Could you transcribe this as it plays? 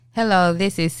Hello,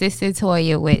 this is Sister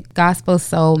Toya with Gospel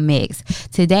Soul Mix.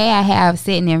 Today I have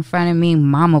sitting in front of me,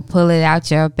 Mama, pull it out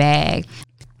your bag.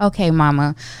 Okay,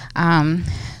 Mama,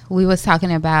 we was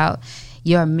talking about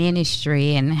your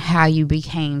ministry and how you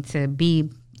became to be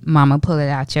Mama, pull it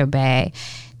out your bag.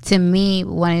 To me,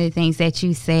 one of the things that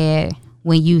you said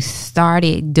when you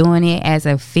started doing it as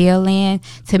a fill-in,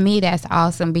 to me that's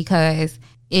awesome because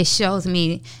it shows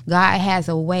me God has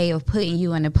a way of putting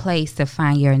you in a place to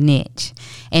find your niche.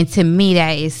 And to me,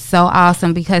 that is so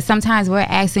awesome because sometimes we're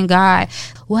asking God,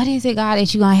 what is it, God,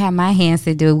 that you're going to have my hands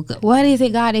to do? What is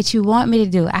it, God, that you want me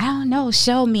to do? I don't know.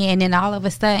 Show me. And then all of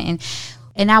a sudden,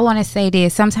 and I want to say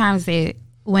this, sometimes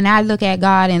when I look at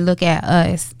God and look at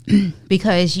us,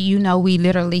 because, we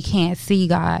literally can't see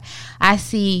God, I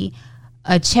see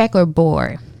a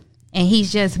checkerboard. And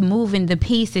he's just moving the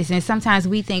pieces. And sometimes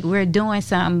we think we're doing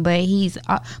something, but he's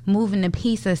moving the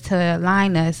pieces to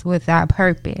align us with our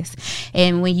purpose.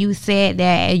 And when you said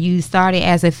that you started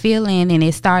as a fill-in and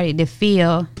it started to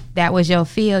feel, that was your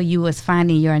feel, you was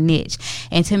finding your niche.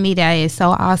 And to me, that is so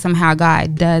awesome how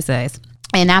God does us.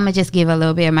 And I'm going to just give a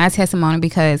little bit of my testimony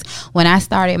because when I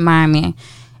started miming,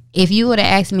 if you would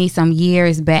have asked me some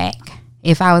years back,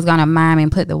 if I was going to mime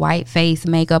and put the white face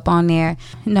makeup on there,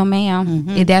 no,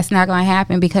 ma'am, that's not going to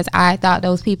happen because I thought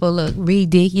those people looked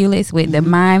ridiculous with the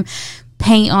mime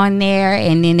paint on there,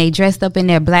 and then they dressed up in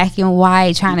their black and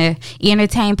white trying to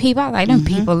entertain people. I was like, them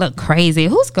people look crazy.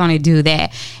 Who's going to do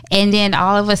that? And then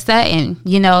all of a sudden,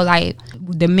 like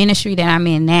the ministry that I'm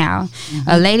in now,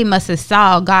 a lady must have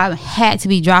saw God had to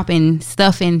be dropping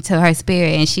stuff into her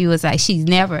spirit, and she was like, she's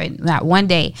never, not one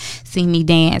day, seen me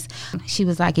dance. She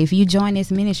was like, if you join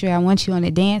this ministry, I want you on the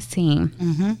dance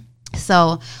team.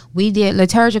 So we did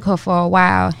liturgical for a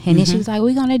while, and then she was like,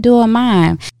 we're going to do a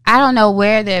mime. I don't know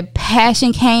where the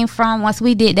passion came from. Once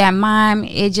we did that mime,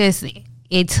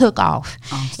 it took off.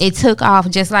 Awesome. It took off,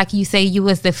 just like you say, you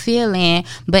was the fill-in,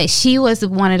 but she was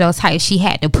one of those types. She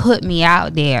had to put me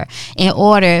out there in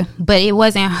order, but it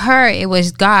wasn't her. It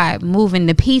was God moving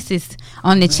the pieces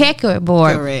on the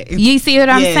checkerboard. Correct. You see what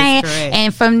I'm saying? Correct.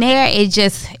 And from there,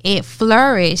 it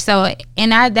flourished. So,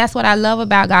 and that's what I love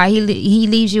about God. He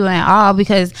leaves you in awe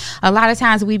because a lot of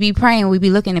times we be praying, we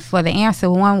be looking for the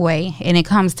answer one way, and it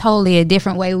comes totally a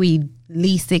different way we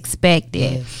least expect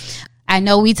it. Yes. I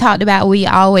know we talked about we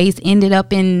always ended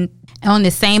up on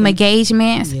the same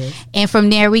engagements, and from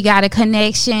there we got a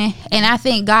connection, and I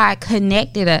think God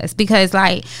connected us because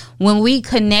when we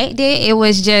connected, it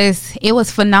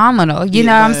was phenomenal. You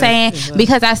know what I'm saying?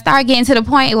 Because I start getting to the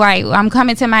point where I'm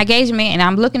coming to my engagement and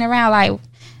I'm looking around like,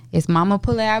 is Mama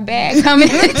pulling our bag coming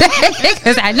today?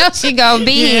 Because I know she gonna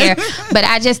be here. But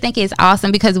I just think it's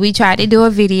awesome because we tried to do a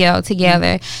video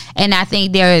together, and I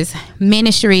think there is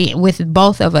ministry with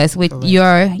both of us, with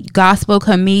your gospel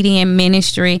comedian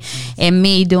ministry and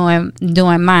me doing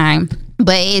mine.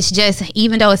 But it's just,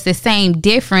 even though it's the same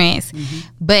difference,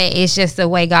 but it's just the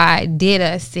way God did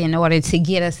us in order to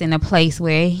get us in a place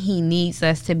where he needs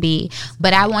us to be.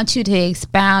 But I want you to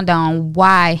expound on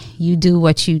why you do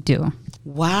what you do.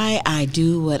 Why I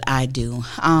do what I do.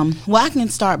 Well, I can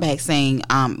start back saying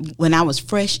when I was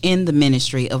fresh in the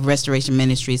ministry of Restoration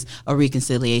Ministries of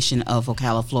Reconciliation of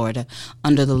Ocala, Florida,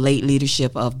 under the late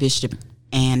leadership of Bishop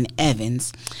Ann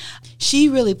Evans, she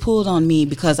really pulled on me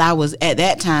because at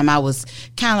that time I was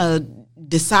kind of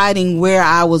deciding where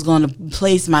I was going to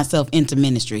place myself into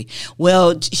ministry.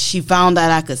 Well, she found out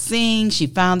I could sing. She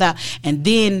found out. And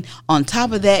then on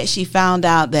top of that, she found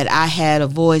out that I had a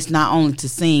voice not only to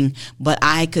sing, but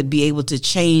I could be able to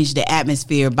change the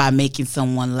atmosphere by making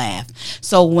someone laugh.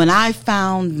 So when I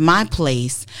found my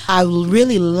place, I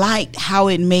really liked how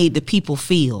it made the people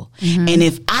feel. And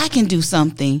if I can do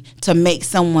something to make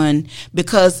someone,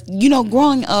 because,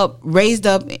 growing up, raised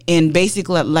up in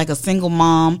basically like a single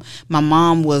mom, my mom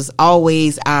was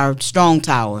always our strong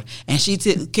tower, and she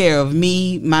took care of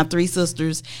me, my three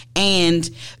sisters, and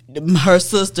her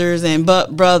sisters and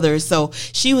brothers. So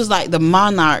she was like the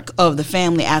monarch of the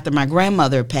family after my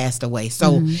grandmother passed away.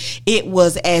 So it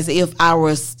was as if I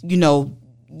was,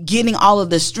 getting all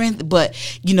of the strength, but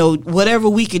whatever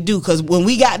we could do, because when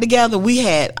we got together, we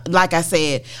had, like I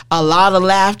said, a lot of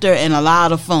laughter and a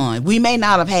lot of fun. We may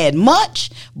not have had much,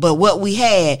 but what we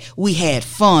had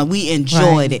fun. We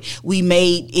enjoyed it. We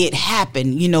made it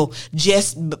happen,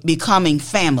 just becoming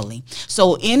family.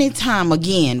 So anytime,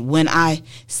 again, when I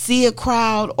see a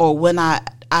crowd or when I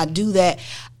do that,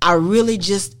 I really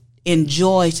just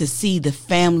enjoy to see the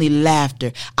family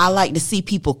laughter. I like to see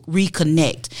people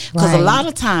reconnect, because a lot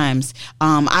of times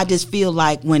I just feel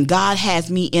like when God has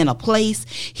me in a place,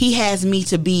 he has me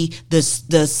to be the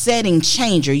setting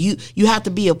changer. You have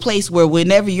to be a place where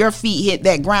whenever your feet hit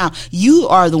that ground, you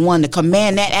are the one to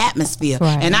command that atmosphere.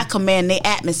 And I command the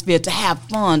atmosphere to have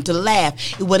fun, to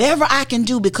laugh, whatever I can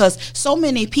do, because so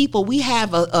many people, we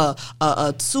have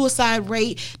a suicide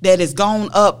rate that has gone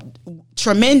up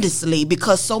tremendously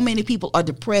because so many people are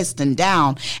depressed and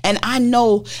down. And I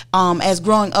know as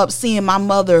growing up, seeing my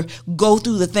mother go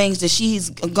through the things that she's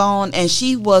gone, and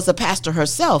she was a pastor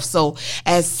herself. So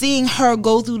as seeing her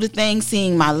go through the things,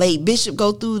 seeing my late bishop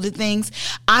go through the things,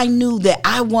 I knew that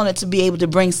I wanted to be able to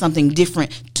bring something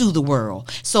different to the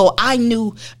world. So I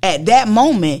knew at that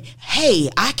moment, hey,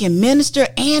 I can minister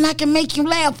and I can make you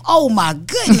laugh. Oh my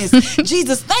goodness.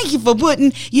 Jesus, thank you for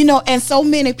putting, and so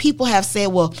many people have said,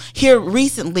 well, here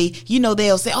recently,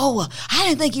 they'll say, oh, well, I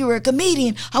didn't think you were a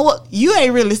comedian. Well, you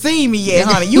ain't really seen me yet,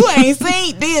 honey. You ain't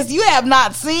seen this. You have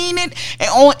not seen it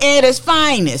at its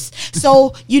finest.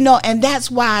 So, and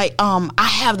that's why I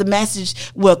have the message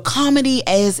where comedy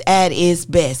is at its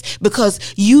best, because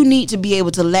you need to be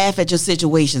able to laugh at your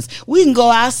situations. We can go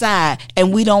outside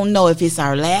and we don't know if it's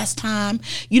our last time.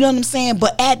 You know what I'm saying?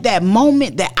 But at that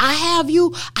moment that I have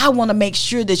you, I want to make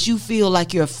sure that you feel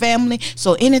like you're a family.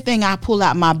 So anything I pull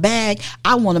out my bag,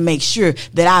 I want to make sure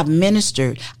that I've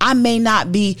ministered. I may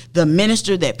not be the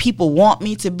minister that people want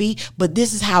me to be, but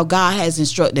this is how God has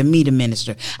instructed me to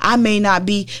minister. I may not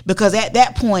be, because at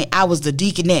that point I was the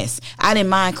deaconess. I didn't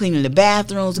mind cleaning the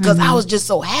bathrooms because I was just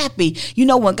so happy.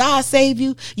 When God saved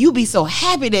you, you be so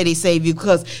happy that he saved you,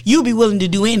 because you'll be willing to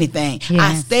do anything. Yes.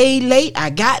 I stayed late. I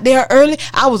got there early.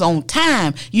 I was on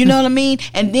time. You know what I mean?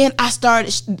 And then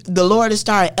the Lord has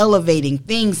started elevating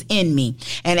things in me.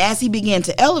 And as he began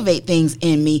to elevate things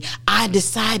in me, I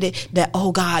decided that,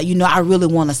 oh God, I really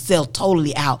want to sell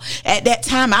totally out. At that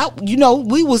time, I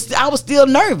was still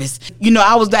nervous.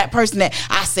 I was that person that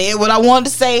I said what I wanted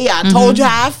to say. I told you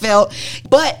how I felt.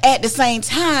 But at the same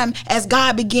time, as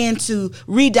God began to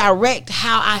redirect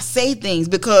how I say things,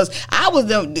 because I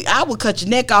would cut your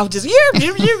neck off just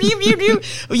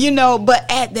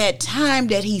but at that time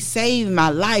that he saved my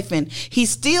life, and he's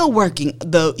still working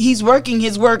his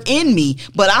work in me,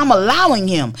 but I'm allowing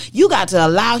him. You got to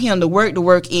allow him to work the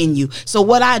work in you. So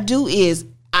what I do is,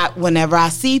 whenever I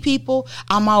see people,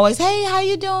 I'm always, hey, how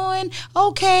you doing?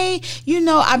 Okay.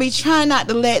 I be trying not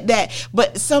to let that,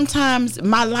 but sometimes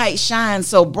my light shines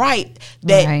so bright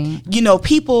that,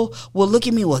 people will look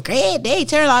at me, well, great, they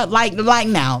turn out like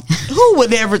now. Who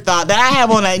would ever thought that I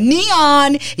have on a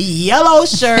neon yellow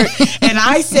shirt and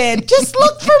I said, just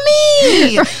look for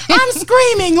me. I'm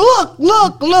screaming,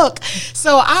 look.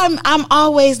 So I'm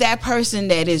always that person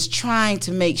that is trying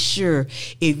to make sure,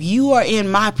 if you are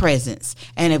in my presence,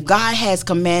 and if God has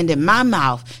commanded my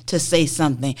mouth to say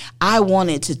something, I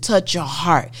want it to touch your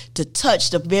heart, to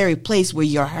touch the very place where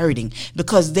you're hurting,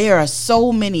 because there are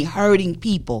so many hurting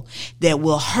people that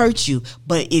will hurt you.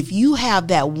 But if you have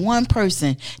that one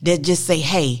person that just say,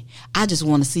 hey, I just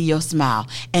want to see your smile,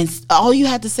 and all you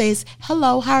have to say is,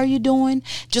 hello, how are you doing?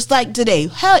 Just like today.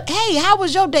 Hey, how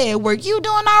was your day at work? You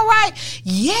doing all right?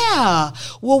 Yeah.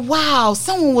 Well, wow,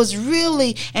 someone was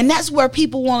really, and that's where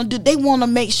people want to do. They want to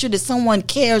make sure that someone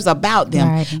cares about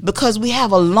them, because we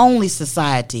have a lonely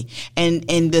society, and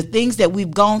the things that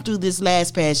we've gone through this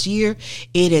past year,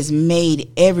 it has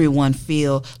made everyone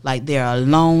feel like they're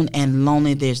alone and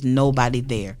lonely. There's nobody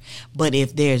there. But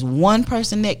if there's one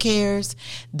person that cares,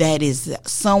 that is,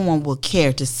 someone will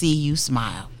care to see you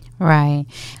smile. Right.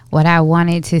 What I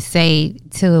wanted to say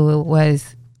too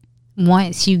was,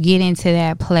 once you get into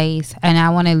that place, and I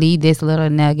want to leave this little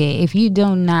nugget, if you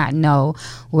do not know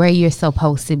where you're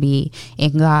supposed to be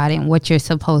in God and what you're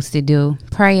supposed to do,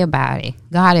 pray about it.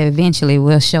 God eventually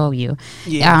will show you.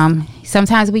 Yes.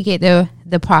 Sometimes we get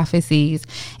the prophecies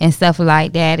and stuff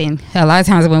like that, and a lot of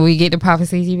times when we get the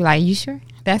prophecies, you be like, you sure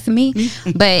that's me?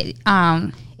 But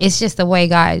it's just the way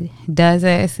God does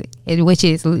us, it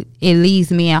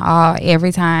leaves me in awe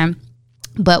every time.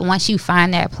 But once you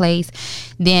find that place,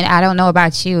 then I don't know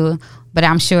about you, but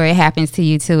I'm sure it happens to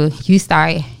you too. You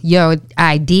start, your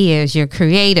ideas, your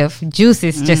creative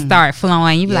juices just start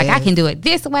flowing. You be like, I can do it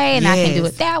this way, and I can do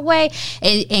it that way.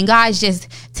 And God's just,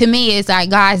 to me, it's like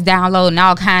God's downloading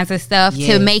all kinds of stuff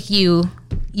to make you,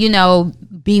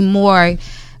 be more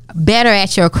better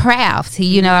at your craft.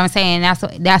 You know what I'm saying?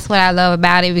 That's what I love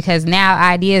about it, because now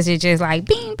ideas are just like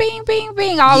bing, bing, bing,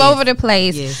 bing all over the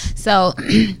place. So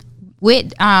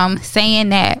with saying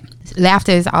that,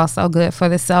 Laughter is also good for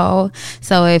the soul.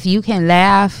 So if you can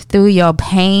laugh through your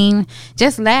pain,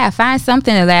 just laugh. Find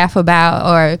something to laugh about,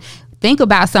 or think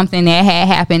about something that had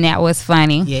happened that was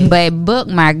funny. Yeah. But book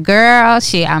my girl,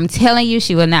 I'm telling you,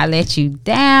 she will not let you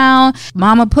down.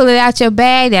 Mama, pull it out your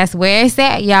bag. That's where it's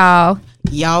at, y'all.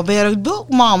 Y'all better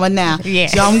book Mama now. Yeah.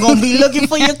 So I'm going to be looking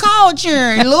for your call,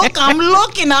 churn. Look, I'm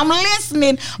looking. I'm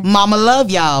listening. Mama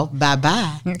love y'all.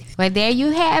 Bye-bye. Well, there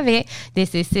you have it.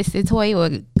 This is Sister Toya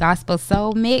with Gospel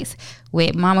Soul Mix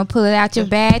with Mama Pull It Out Your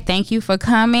Bag. Thank you for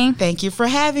coming. Thank you for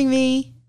having me.